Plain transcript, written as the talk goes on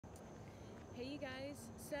Hey you guys,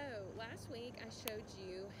 so last week I showed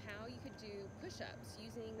you how you could do push-ups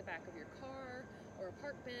using the back of your car or a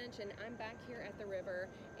park bench, and I'm back here at the river,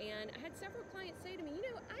 and I had several clients say to me,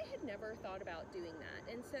 I had never thought about doing that,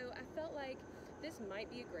 and so I felt like this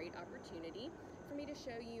might be a great opportunity for me to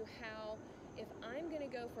show you how, if I'm going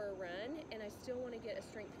to go for a run and I still want to get a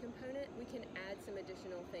strength component, we can add some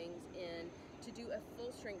additional things in to do a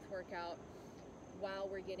full strength workout while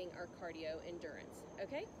we're getting our cardio endurance.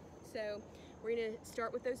 Okay, so we're going to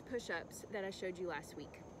start with those push-ups that I showed you last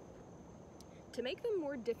week. To make them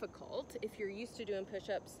more difficult, if you're used to doing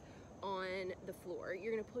push-ups on the floor,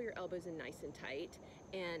 you're going to pull your elbows in nice and tight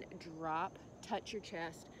and touch your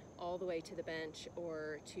chest all the way to the bench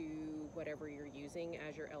or to whatever you're using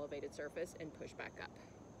as your elevated surface, and push back up.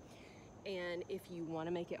 And if you want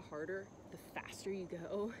to make it harder, the faster you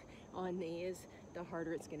go on these, the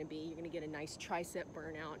harder it's going to be. You're going to get a nice tricep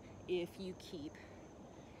burnout if you keep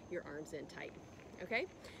your arms in tight. Okay,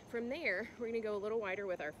 from there we're going to go a little wider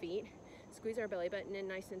with our feet, squeeze our belly button in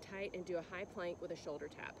nice and tight, and do a high plank with a shoulder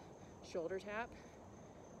tap. Shoulder tap,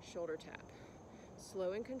 shoulder tap.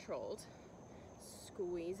 Slow and controlled.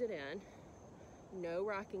 Squeeze it in. No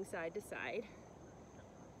rocking side to side.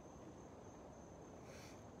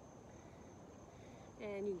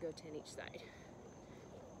 And you can go 10 each side.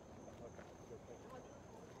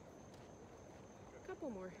 A couple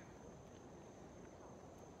more.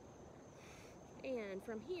 And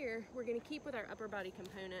from here, we're going to keep with our upper body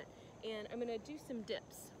component, and I'm going to do some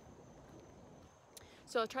dips.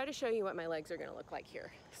 So I'll try to show you what my legs are going to look like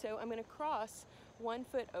here. So I'm going to cross one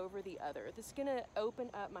foot over the other. This is going to open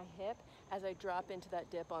up my hip as I drop into that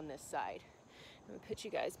dip on this side. I'm going to put you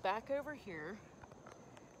guys back over here.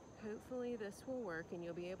 Hopefully this will work and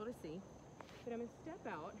you'll be able to see. But I'm going to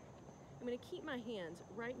step out. I'm going to keep my hands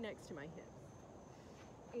right next to my hips.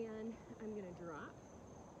 And I'm going to drop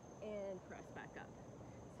and press back up.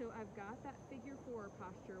 So I've got that figure 4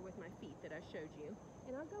 posture with my feet that I showed you.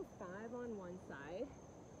 And I'll go 5 on one side.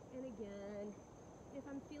 And again, if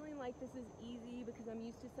I'm feeling like this is easy because I'm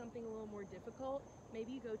used to something a little more difficult,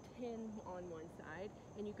 maybe you go 10 on one side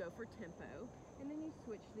and you go for tempo. And then you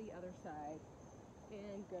switch to the other side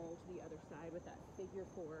and go to the other side with that figure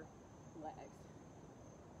 4 legs.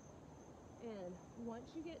 And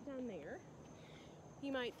once you get done there,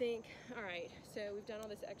 you might think, all right, so we've done all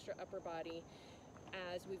this extra upper body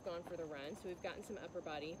as we've gone for the run, so we've gotten some upper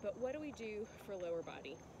body, but what do we do for lower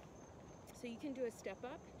body? So you can do a step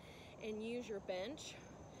up and use your bench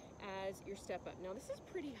as your step up. Now this is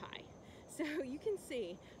pretty high, so you can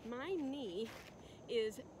see my knee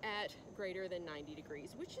is at greater than 90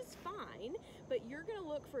 degrees, which is fine, but you're gonna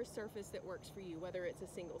look for a surface that works for you, whether it's a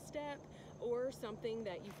single step or something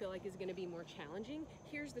that you feel like is gonna be more challenging.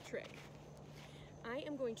 Here's the trick. I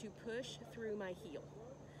am going to push through my heel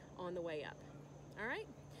on the way up. All right,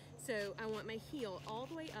 so I want my heel all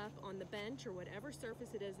the way up on the bench or whatever surface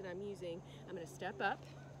it is that I'm using. I'm going to step up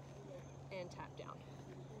and tap down.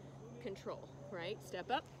 Control, right?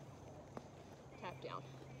 Step up, tap down.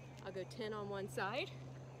 I'll go 10 on one side,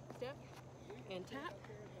 step and tap,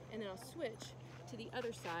 and then I'll switch to the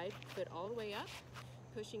other side, foot all the way up,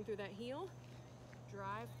 pushing through that heel,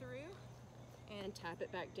 drive through, and tap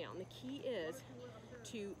it back down. The key is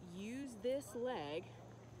to use this leg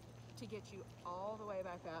to get you all the way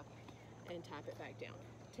back up and tap it back down.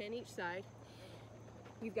 10 each side.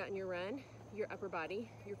 You've gotten your run, your upper body,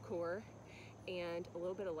 your core, and a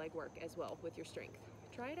little bit of leg work as well with your strength.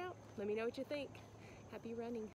 Try it out. Let me know what you think. Happy running.